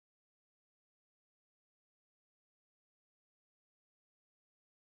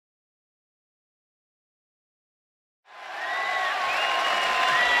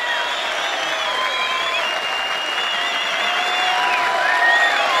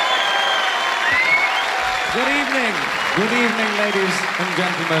Good evening, ladies and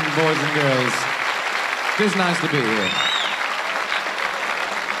gentlemen, boys and girls. It is nice to be here.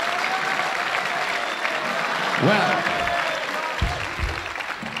 Well,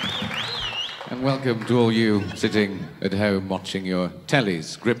 and welcome to all you sitting at home watching your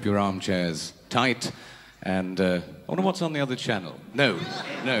tellies. Grip your armchairs tight and I wonder what's on the other channel. No.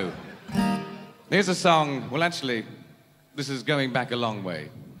 Here's a song, well actually, this is going back a long way,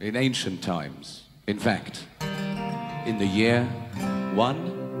 in ancient times. In fact, in the year 1,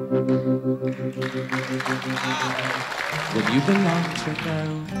 when you belong to no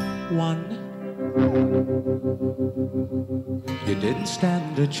one, you didn't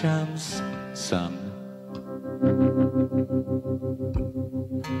stand a chance, son.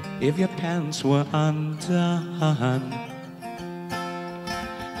 If your pants were undone,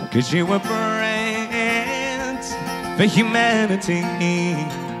 'cause you were bred for humanity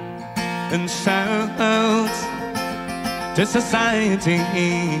and sold to society.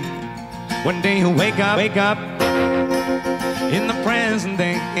 One day you'll wake up in the present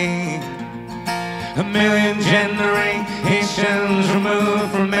day, a million generations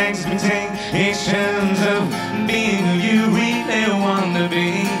removed from expectations of being who you really want to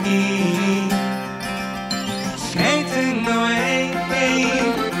be. Skating away,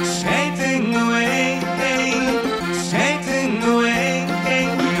 skating away, skating away,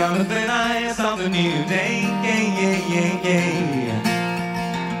 under the lights of the new day.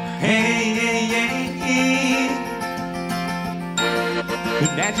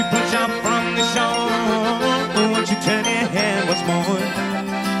 As you push up from the shore, won't you turn your head once more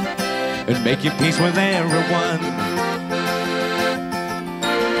and make your peace with everyone?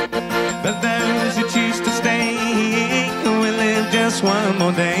 But those who choose to stay will live just one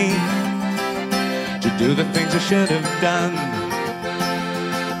more day to do the things they should have done.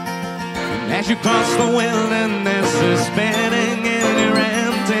 And as you cross the wilderness, spinning in your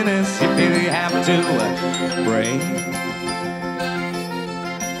emptiness, you feel you have to break,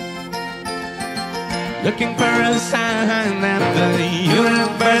 looking for a sign that the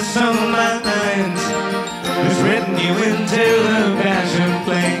universal mind has written you into the passion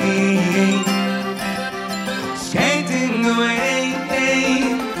plane. Skating away,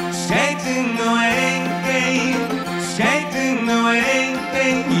 skating away, skating away,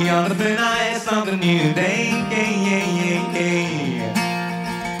 under the lights of the new day.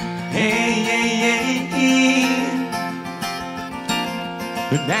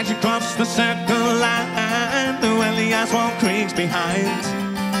 And as you cross the circle line, well, the asphalt creaks behind,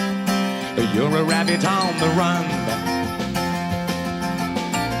 you're a rabbit on the run.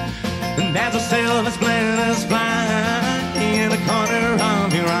 And as a silver splinters fly in the corner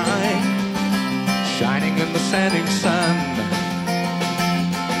of your eye, shining in the setting sun,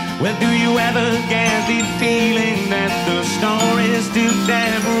 well, do you ever get the feeling that the story's too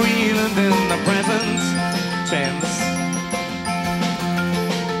damn real and in the present tense?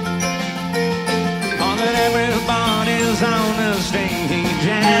 Everybody's on the stage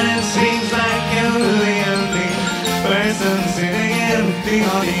and it seems like you're the only person sitting in the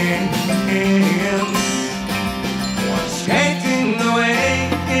audience. Skating away,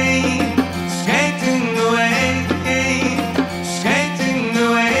 skating away, skating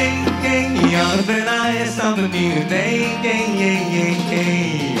away, under the lights of the new day.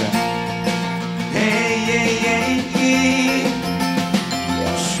 Hey,